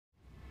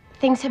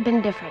Things have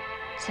been different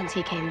since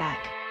he came back.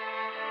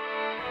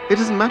 It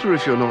doesn't matter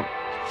if you're not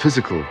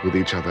physical with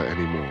each other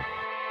anymore.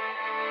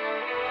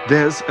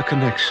 There's a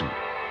connection.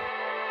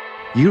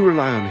 You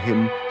rely on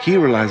him, he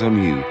relies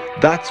on you.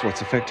 That's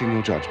what's affecting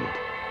your judgment.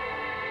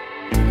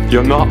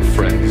 You're not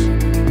friends.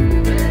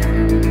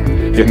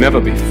 You'll never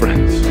be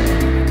friends.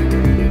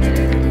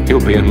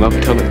 You'll be in love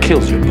till it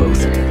kills you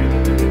both.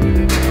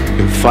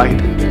 You'll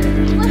fight,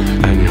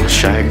 and you'll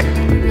shag,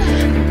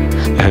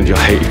 and you'll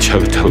hate each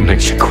other till it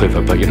makes you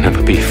quiver, but you'll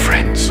never be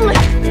friends.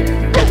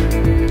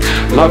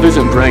 Love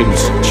isn't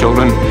brains,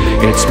 children,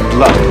 it's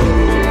blood.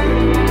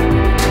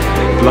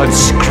 Blood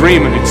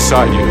screaming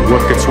inside you to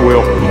work its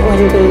will. It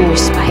wouldn't be you,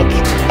 Spike.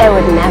 It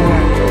would never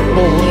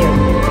be you.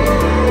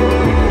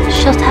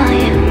 She'll tell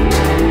you.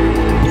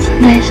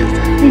 Someday she'll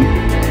tell you.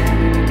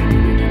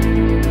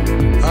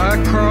 I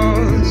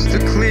crossed a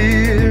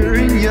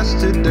clearing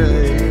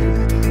yesterday,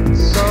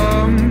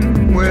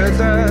 somewhere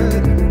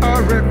that I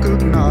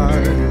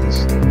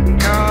recognize.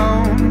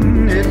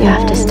 Counted You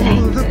have to stay.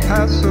 all the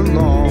paths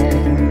along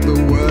the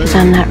way. Because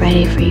I'm not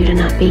ready for you to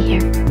not be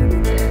here.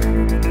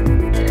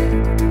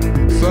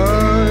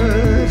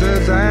 Further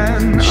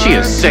than She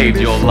has saved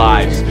your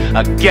lives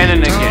again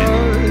and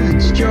again.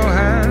 touched your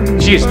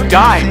hand, She has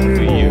died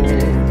for you.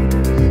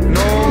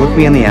 Look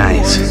me in the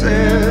eyes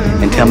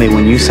and tell me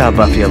when you saw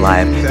Buffy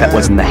alive, that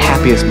wasn't the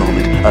happiest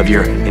moment of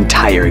your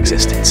entire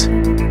existence.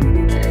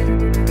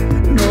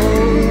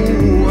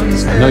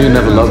 I know you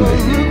never loved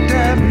me.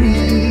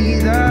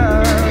 I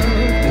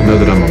know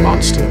that I'm a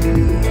monster.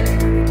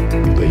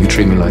 But you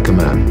treat me like a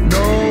man.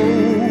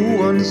 No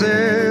one's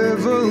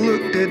ever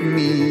looked at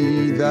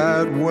me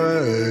that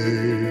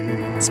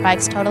way.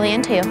 Spike's totally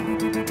into you.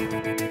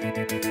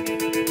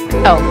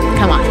 Oh,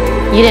 come on.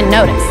 You didn't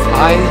notice.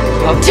 I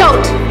love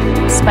Don't!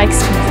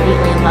 Spike's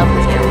completely in love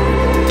with you.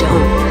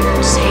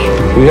 Don't say it.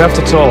 We have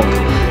to talk.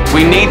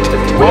 We need to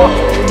talk.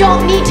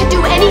 Don't need to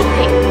do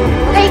anything.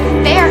 Okay?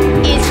 There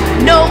is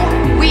no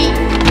we.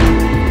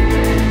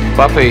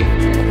 Buffy,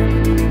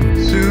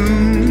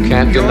 Soon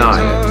can't your deny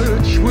it.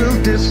 touch will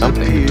Something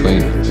disappear.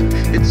 between us.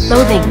 It's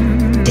Loathing.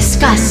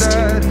 Disgust.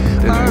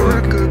 didn't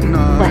work.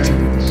 What? You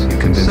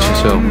convince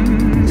yourself.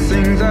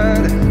 Something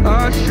that I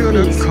should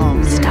have Please,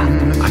 come. stop.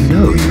 I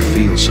know you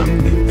feel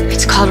something.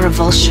 It's called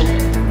revulsion.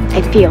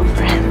 I feel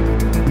for him.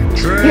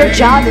 Your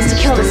job is to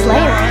kill the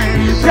Slayer.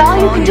 But all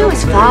you can do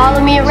is follow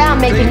me around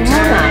making moon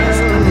eyes.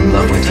 I'm in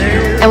love with you.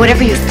 And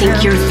whatever you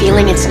think you're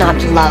feeling, it's not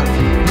love.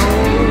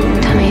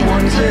 Tell me you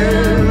love me.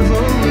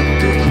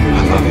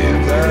 I love you.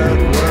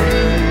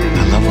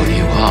 I love what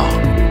you are.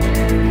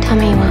 Tell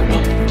me you want me.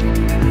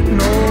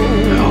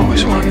 I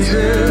always want you.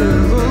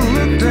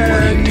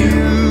 What you do.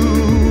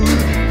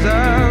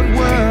 How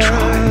you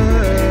try.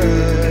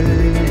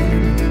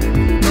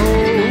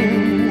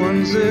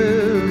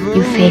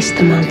 You faced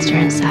the monster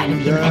inside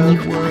of you, and you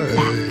fought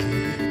back.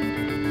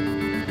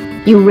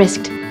 You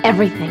risked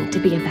everything to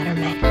be a better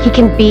man. He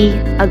can be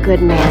a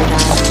good man,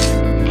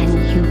 darling. And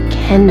you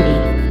can be.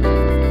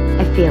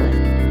 I feel it.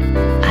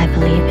 I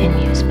believe in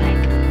you,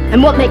 Spike.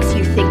 And what makes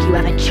you think you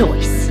have a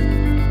choice?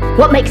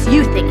 What makes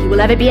you think you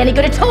will ever be any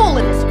good at all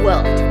in this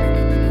world?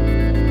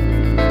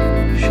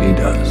 She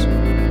does.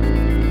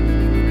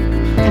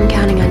 I'm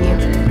counting on you.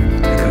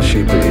 Because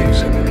she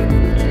believes in me.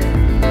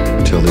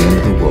 Until the end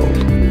of the world.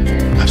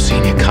 I've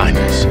seen your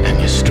kindness and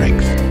your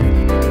strength.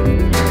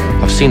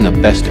 I've seen the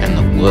best and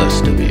the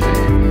worst of you.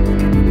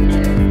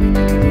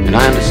 And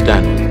I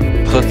understand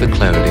with perfect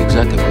clarity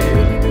exactly what you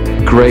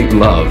are. Great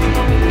love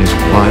is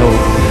wild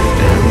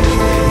and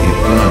it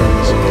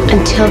burns.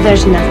 Until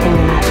there's nothing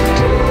left.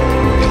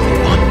 You're the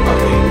one,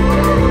 Buffy.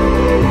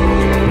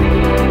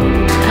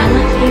 I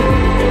love you.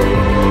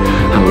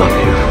 I love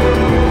you.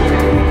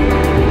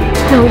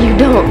 No, you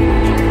don't.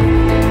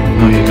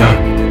 No, you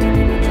don't.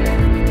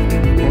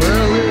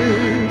 Well,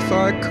 if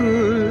I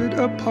could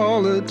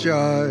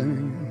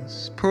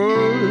apologize,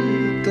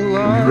 put the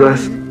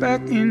rest? light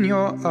back in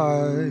your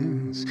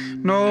eyes.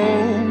 No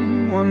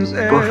one's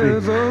Buffy.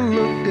 ever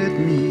looked at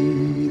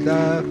me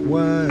that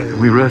way.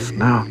 We rest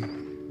now.